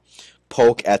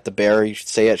 poke at the bear, you should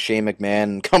say, at Shane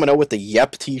McMahon, coming out with the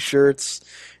Yep t-shirts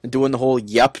and doing the whole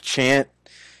Yep chant,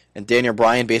 and Daniel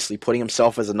Bryan basically putting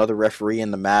himself as another referee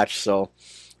in the match. So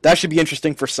that should be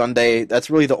interesting for Sunday. That's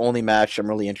really the only match I'm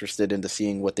really interested into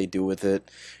seeing what they do with it.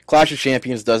 Clash of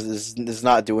Champions is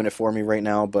not doing it for me right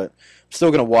now, but I'm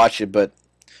still going to watch it, but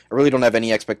I really don't have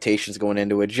any expectations going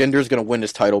into it. Jinder's going to win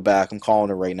his title back. I'm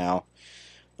calling it right now.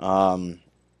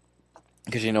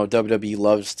 Because, WWE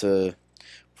loves to,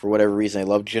 for whatever reason, I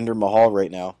love Jinder Mahal right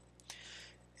now.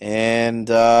 And,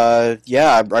 I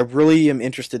really am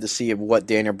interested to see what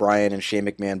Daniel Bryan and Shane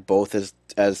McMahon, both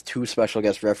as two special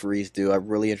guest referees, do. I'm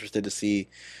really interested to see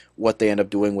what they end up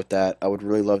doing with that. I would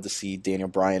really love to see Daniel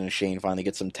Bryan and Shane finally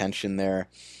get some tension there.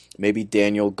 Maybe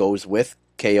Daniel goes with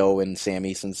KO and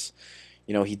Sammy, since,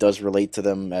 he does relate to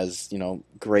them as,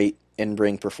 great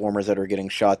in-ring performers that are getting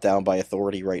shot down by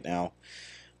authority right now.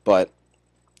 But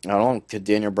I don't know, could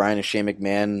Daniel Bryan and Shane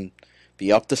McMahon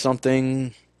be up to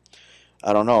something?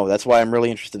 I don't know. That's why I'm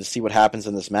really interested to see what happens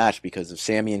in this match, because if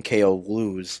Sammy and KO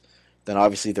lose, then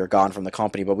obviously they're gone from the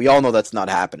company. But we all know that's not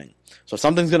happening. So if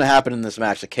something's going to happen in this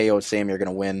match, that KO and Sammy are going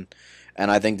to win, and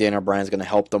I think Daniel Bryan's going to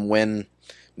help them win.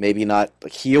 Maybe not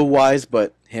heel-wise,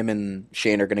 but him and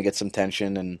Shane are going to get some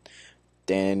tension, and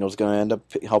Daniel's going to end up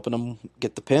helping them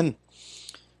get the pin.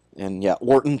 And yeah,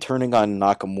 Orton turning on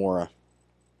Nakamura.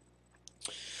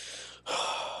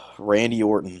 Randy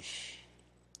Orton.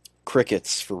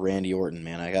 Crickets for Randy Orton,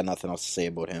 man. I got nothing else to say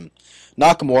about him.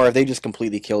 Nakamura, they just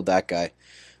completely killed that guy.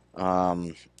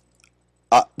 I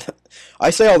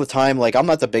say all the time, like, I'm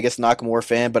not the biggest Nakamura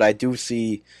fan, but I do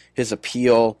see his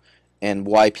appeal and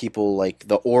why people like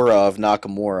the aura of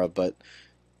Nakamura, but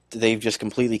they've just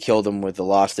completely killed him with the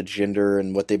loss to Jinder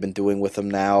and what they've been doing with him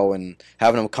now, and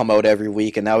having him come out every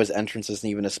week, and now his entrance isn't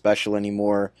even as special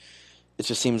anymore. it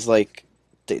just seems like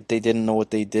they didn't know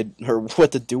what they did or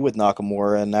what to do with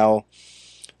Nakamura, and now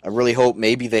I really hope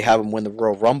maybe they have him win the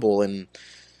Royal Rumble, and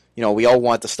we all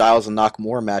want the Styles and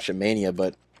Nakamura match at Mania,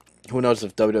 but who knows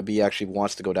if WWE actually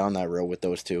wants to go down that road with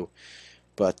those two.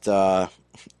 But the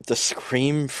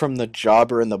scream from the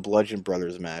Jobber and the Bludgeon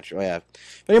Brothers match. Oh yeah,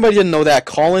 if anybody didn't know that,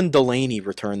 Colin Delaney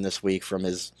returned this week from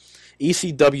his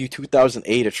ECW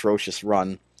 2008 atrocious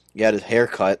run. He had his hair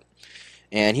cut,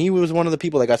 and he was one of the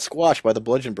people that got squashed by the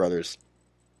Bludgeon Brothers.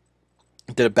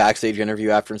 Did a backstage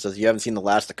interview after and says, "You haven't seen the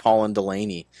last of Colin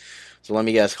Delaney." So let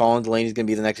me guess, Colin Delaney's going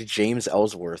to be the next James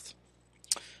Ellsworth.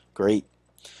 Great.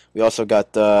 We also got,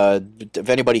 if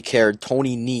anybody cared,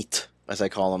 Tony Neat, as I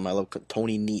call him. I love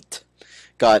Tony Neat.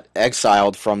 Got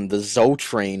exiled from the Zo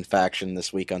Train faction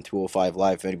this week on 205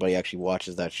 Live, if anybody actually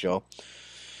watches that show.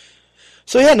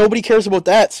 So yeah, nobody cares about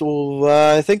that. So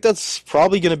I think that's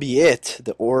probably going to be it.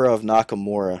 The Aura of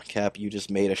Nakamura. Cap, you just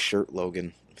made a shirt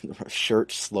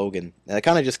slogan. And it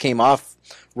kind of just came off,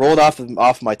 rolled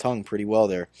off my tongue pretty well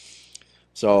there.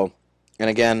 So, and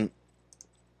again,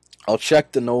 I'll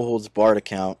check the No Holds Barred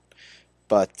account,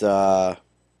 but I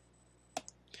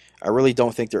really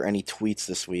don't think there are any tweets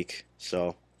this week.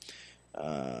 So,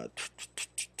 as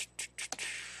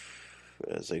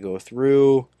I go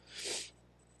through,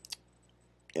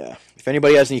 yeah, if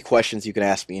anybody has any questions, you can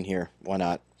ask me in here. Why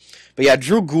not? But yeah,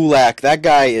 Drew Gulak, that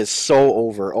guy is so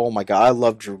over. Oh my god, I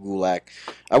love Drew Gulak.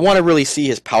 I want to really see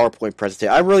his PowerPoint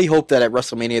presentation. I really hope that at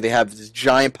WrestleMania they have this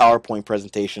giant PowerPoint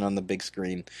presentation on the big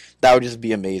screen. That would just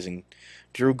be amazing.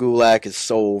 Drew Gulak is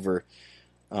so over.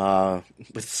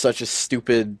 With such a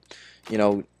stupid,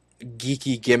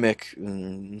 geeky gimmick.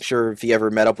 I'm sure if he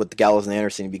ever met up with the Gallows and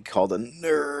Anderson, he'd be called a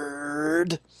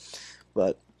nerd.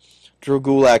 But Drew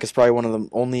Gulak is probably one of the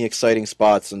only exciting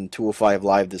spots in 205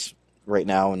 Live right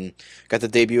now, and got the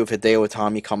debut of Hideo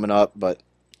Itami coming up, but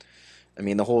I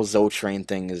mean the whole Zo Train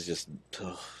thing is just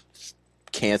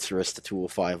cancerous to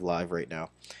 205 Live right now.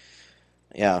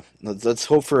 Yeah, let's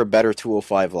hope for a better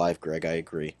 205 Live, Greg. I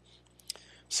agree.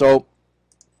 So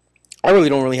I really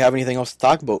don't really have anything else to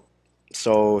talk about.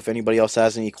 So if anybody else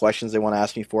has any questions they want to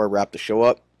ask me before I wrap the show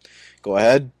up, go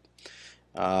ahead.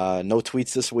 No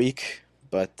tweets this week,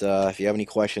 but if you have any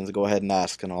questions, go ahead and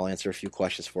ask, and I'll answer a few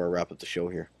questions before I wrap up the show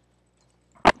here.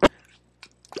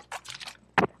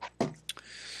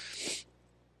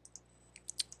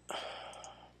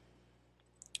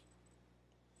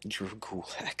 Drew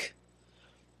Gulak.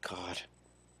 God.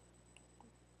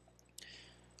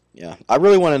 Yeah, I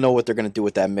really want to know what they're going to do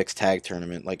with that mixed tag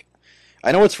tournament. Like,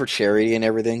 I know it's for charity and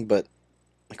everything, but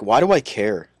like, why do I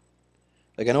care?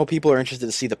 Like, I know people are interested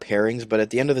to see the pairings, but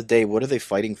at the end of the day, what are they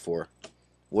fighting for?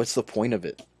 What's the point of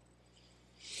it?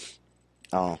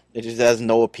 Oh, it just has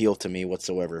no appeal to me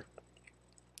whatsoever.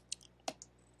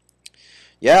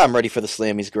 Yeah, I'm ready for the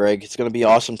Slammies, Greg. It's going to be an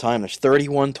awesome time. There's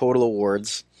 31 total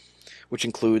awards, which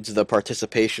includes the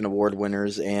Participation Award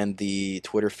winners and the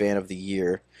Twitter Fan of the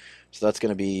Year. So that's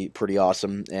going to be pretty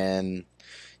awesome. And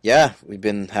yeah, we've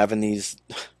been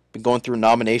going through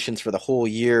nominations for the whole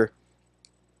year.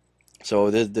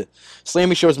 So the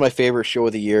Slammy Show is my favorite show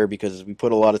of the year because we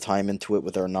put a lot of time into it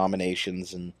with our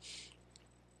nominations and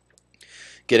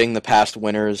getting the past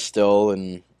winners still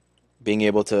and being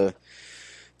able to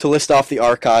list off the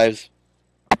archives.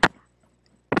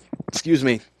 Excuse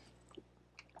me.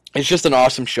 It's just an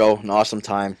awesome show, an awesome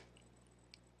time.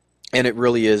 And it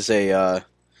really is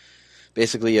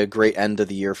basically a great end of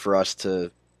the year for us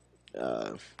to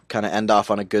kind of end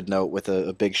off on a good note with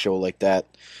a big show like that.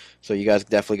 So you guys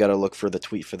definitely got to look for the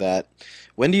tweet for that.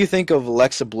 When do you think of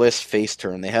Alexa Bliss face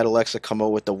turn? They had Alexa come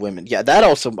out with the women. Yeah, that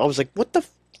also, I was like, what the...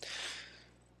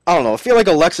 I don't know. I feel like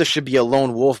Alexa should be a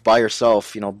lone wolf by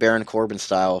herself, Baron Corbin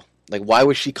style. Like, why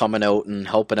was she coming out and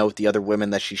helping out the other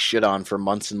women that she shit on for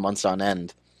months and months on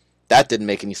end? That didn't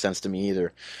make any sense to me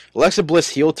either. Alexa Bliss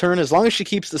heel turn, as long as she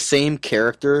keeps the same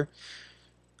character,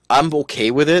 I'm okay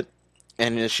with it.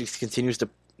 And if she continues to,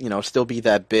 still be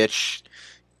that bitch,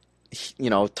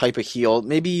 type of heel,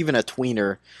 maybe even a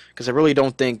tweener, because I really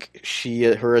don't think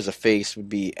her as a face would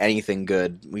be anything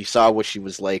good. We saw what she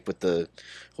was like with the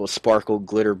whole sparkle,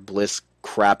 glitter, bliss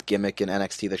crap gimmick in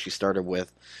NXT that she started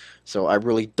with. So I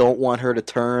really don't want her to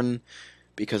turn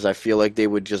because I feel like they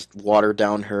would just water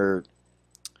down her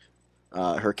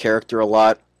character a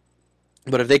lot.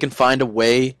 But if they can find a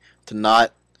way to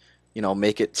not,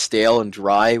 make it stale and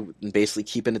dry and basically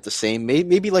keeping it the same,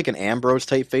 maybe like an Ambrose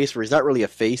type face where he's not really a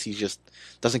face, he just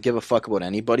doesn't give a fuck about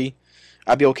anybody,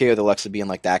 I'd be okay with Alexa being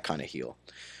like that kind of heel.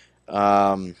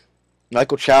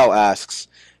 Michael Chow asks,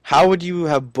 How would you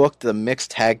have booked the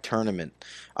mixed tag tournament?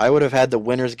 I would have had the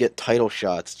winners get title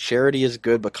shots. Charity is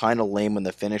good, but kind of lame when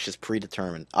the finish is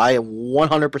predetermined. I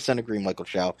 100% agree, Michael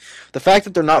Chow. The fact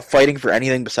that they're not fighting for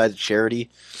anything besides charity,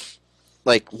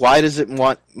 like, why does it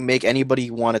make anybody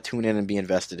want to tune in and be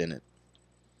invested in it?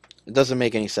 It doesn't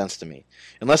make any sense to me.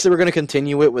 Unless they were going to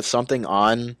continue it with something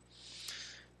on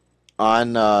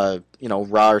Raw or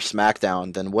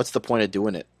SmackDown, then what's the point of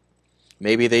doing it?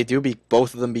 Maybe they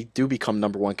both of them do become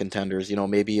number one contenders.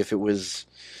 Maybe if it was,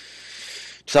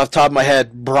 just off the top of my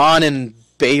head, Braun and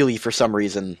Bayley for some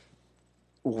reason,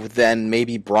 then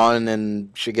maybe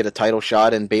Braun should get a title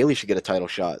shot and Bayley should get a title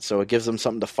shot. So it gives them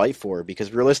something to fight for.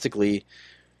 Because realistically,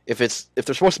 if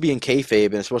they're supposed to be in kayfabe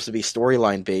and it's supposed to be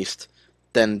storyline based,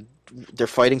 then they're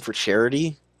fighting for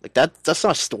charity. Like that's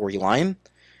not a storyline.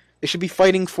 They should be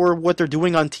fighting for what they're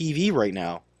doing on TV right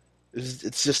now.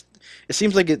 It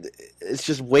seems like it's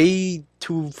just way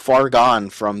too far gone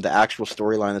from the actual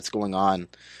storyline that's going on.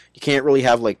 You can't really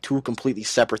have like two completely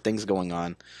separate things going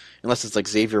on, unless it's like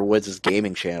Xavier Woods'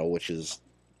 gaming channel, which is,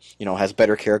 has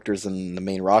better characters than the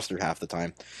main roster half the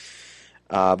time.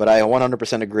 But I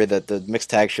 100% agree that the mixed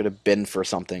tag should have been for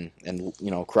something and,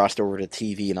 crossed over to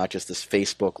TV, not just this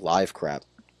Facebook Live crap.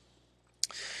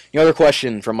 Another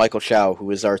question from Michael Chow,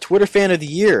 who is our Twitter fan of the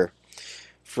year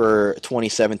for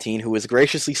 2017, who is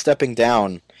graciously stepping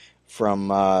down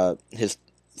from his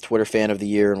Twitter fan of the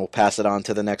year, and we'll pass it on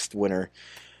to the next winner.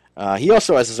 He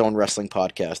also has his own wrestling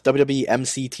podcast, WWE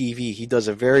NXT. He does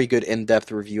a very good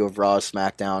in-depth review of Raw,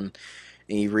 SmackDown,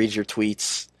 and he reads your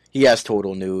tweets. He has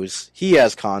total news. He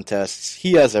has contests.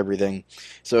 He has everything.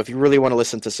 So if you really want to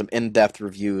listen to some in-depth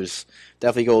reviews,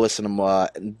 definitely go listen to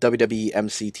WWE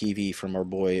NXT from our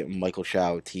boy Michael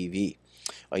Chow TV.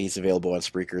 He's available on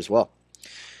Spreaker as well.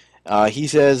 He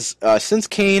says, since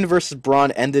Kane versus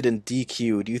Braun ended in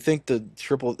DQ, do you think it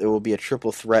will be a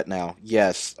triple threat now?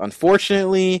 Yes.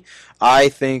 Unfortunately, I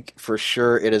think for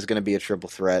sure it is going to be a triple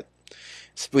threat.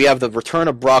 We have the return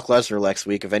of Brock Lesnar next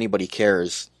week, if anybody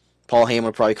cares. Paul Heyman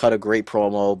will probably cut a great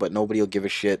promo, but nobody will give a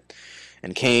shit.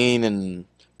 And Kane and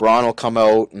Braun will come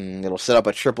out, and it'll set up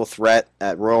a triple threat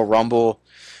at Royal Rumble,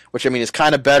 which, I mean, is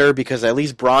kind of better because at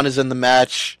least Braun is in the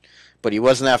match, but he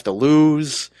doesn't have to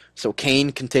lose. So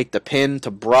Kane can take the pin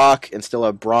to Brock and still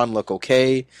have Braun look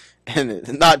okay,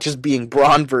 and not just being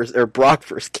Brock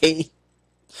versus Kane.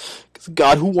 Because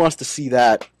God, who wants to see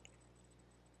that?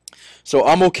 So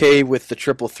I'm okay with the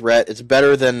triple threat. It's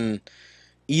better than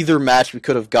either match we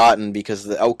could have gotten because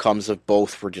the outcomes of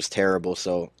both were just terrible.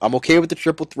 So I'm okay with the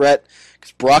triple threat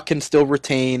because Brock can still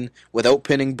retain without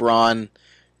pinning Braun,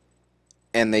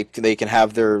 and they can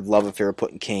have their love affair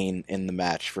putting Kane in the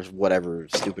match for whatever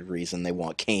stupid reason they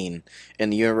want Kane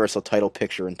in the Universal title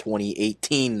picture in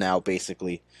 2018 now,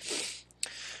 basically.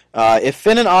 If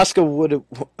Finn and Asuka would have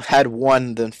had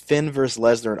won, then Finn versus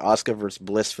Lesnar and Asuka versus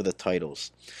Bliss for the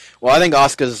titles. Well, I think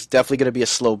Asuka's definitely going to be a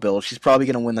slow build. She's probably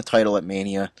going to win the title at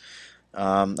Mania.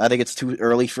 I think it's too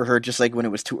early for her, just like when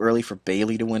it was too early for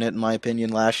Bayley to win it, in my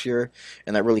opinion, last year.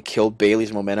 And that really killed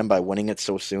Bayley's momentum by winning it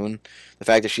so soon. The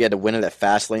fact that she had to win it at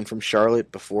Fastlane from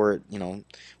Charlotte before it, would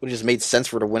have just made sense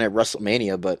for her to win at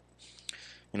WrestleMania, but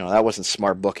that wasn't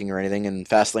smart booking or anything. And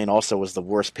Fastlane also was the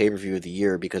worst pay-per-view of the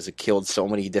year because it killed so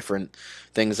many different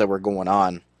things that were going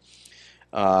on.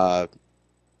 And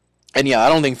yeah, I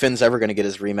don't think Finn's ever going to get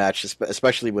his rematch,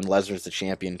 especially when Lesnar's the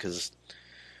champion, because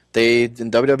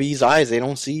in WWE's eyes, they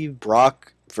don't see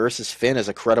Brock versus Finn as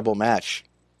a credible match.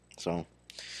 So,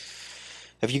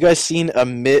 have you guys seen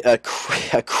a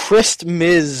Chris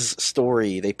Miz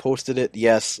story? They posted it.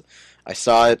 Yes, I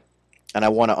saw it, and I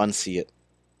want to unsee it.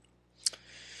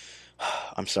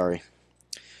 I'm sorry.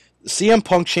 CM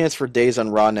Punk chants for days on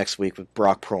Raw next week with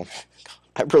Brock promo.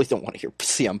 I really don't want to hear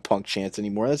CM Punk chants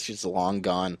anymore. That's just long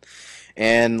gone.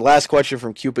 And last question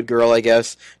from Cupid Girl, I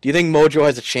guess. Do you think Mojo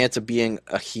has a chance of being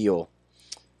a heel?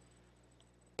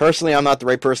 Personally, I'm not the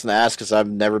right person to ask because I've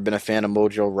never been a fan of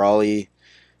Mojo Rawley.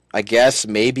 I guess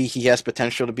maybe he has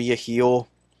potential to be a heel.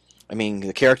 I mean,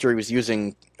 the character he was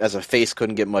using as a face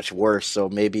couldn't get much worse, so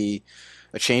maybe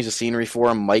a change of scenery for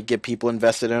him might get people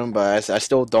invested in him, but I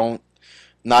still don't.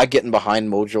 Not getting behind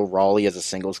Mojo Rawley as a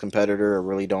singles competitor. I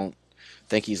really don't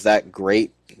think he's that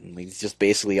great. He's just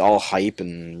basically all hype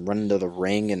and running to the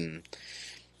ring and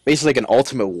basically like an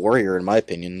Ultimate Warrior, in my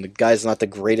opinion. The guy's not the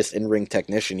greatest in-ring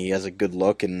technician. He has a good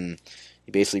look, and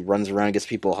he basically runs around and gets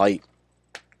people hype.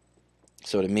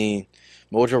 So to me,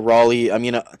 Mojo Rawley, I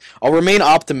mean, I'll remain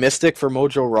optimistic for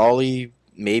Mojo Rawley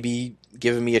maybe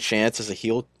giving me a chance as a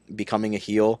heel, becoming a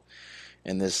heel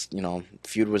in this,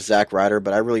 feud with Zack Ryder,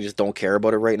 but I really just don't care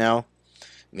about it right now.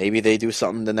 Maybe they do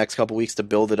something the next couple weeks to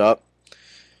build it up,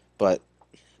 but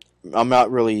I'm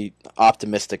not really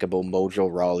optimistic about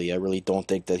Mojo Rawley. I really don't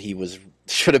think that he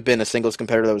should have been a singles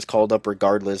competitor that was called up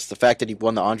regardless. The fact that he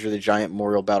won the Andre the Giant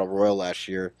Memorial Battle Royal last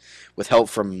year with help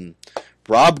from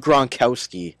Rob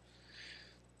Gronkowski.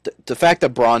 The fact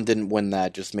that Braun didn't win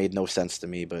that just made no sense to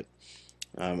me, but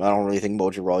I don't really think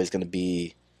Mojo Rawley is going to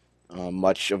be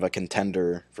much of a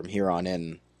contender from here on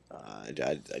in.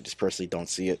 I just personally don't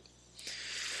see it.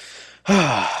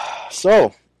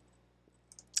 So,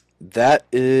 that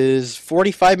is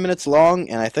 45 minutes long,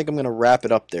 and I think I'm going to wrap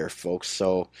it up there, folks.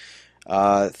 So,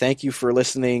 thank you for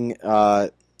listening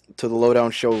to the Lowdown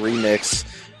Show remix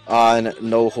on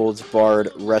No Holds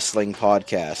Barred Wrestling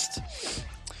Podcast.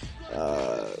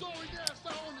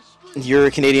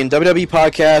 Your Canadian WWE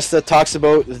podcast that talks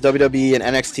about the WWE and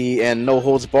NXT and No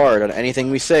Holds Barred on anything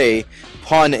we say,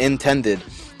 pun intended.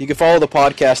 You can follow the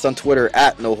podcast on Twitter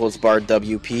at No Holds Barred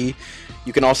WP.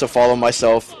 You can also follow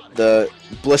myself, the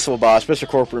blissful boss, Mr.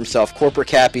 Corporate himself, Corporate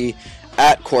Cappy,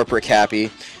 at Corporate Cappy,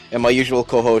 and my usual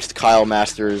co-host, Kyle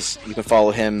Masters. You can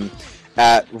follow him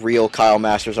at Real Kyle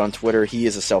Masters on Twitter. He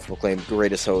is a self-proclaimed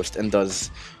greatest host and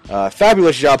does a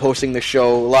fabulous job hosting the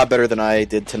show, a lot better than I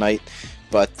did tonight.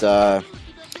 But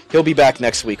he'll be back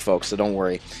next week, folks, so don't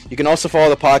worry. You can also follow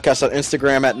the podcast on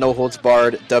Instagram at No Holds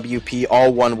Barred WP,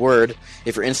 all one word,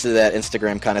 if you're into that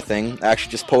Instagram kind of thing. I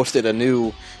actually just posted a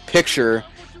new picture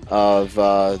of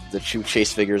the two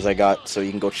Chase figures I got, so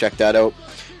you can go check that out.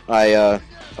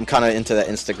 I'm kind of into that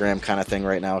Instagram kind of thing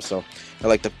right now, so I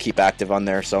like to keep active on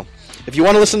there. So if you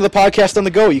want to listen to the podcast on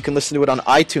the go, you can listen to it on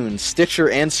iTunes, Stitcher,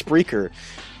 and Spreaker.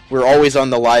 We're always on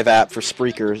the live app for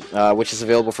Spreaker, which is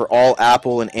available for all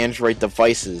Apple and Android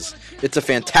devices. It's a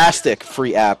fantastic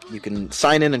free app. You can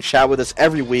sign in and chat with us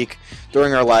every week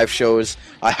during our live shows.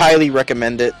 I highly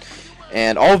recommend it.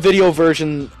 And all video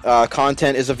version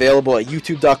content is available at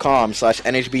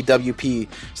youtube.com/NHBWP.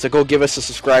 So go give us a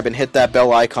subscribe and hit that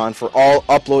bell icon for all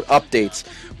upload updates.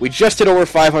 We just hit over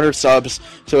 500 subs,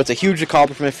 so it's a huge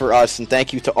accomplishment for us. And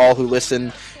thank you to all who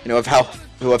listen, who have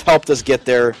helped us get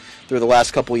there through the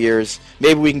last couple years.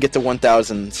 Maybe we can get to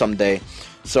 1,000 someday.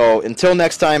 So until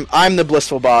next time, I'm the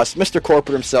blissful boss, Mr.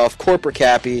 Corporate himself, Corporate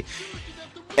Cappy,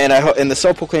 and the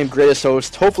self-proclaimed greatest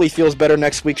host. Hopefully feels better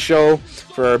next week's show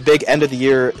for our big end of the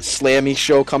year Slammy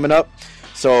show coming up.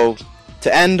 So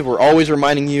to end, we're always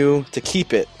reminding you to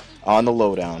keep it on the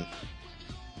lowdown.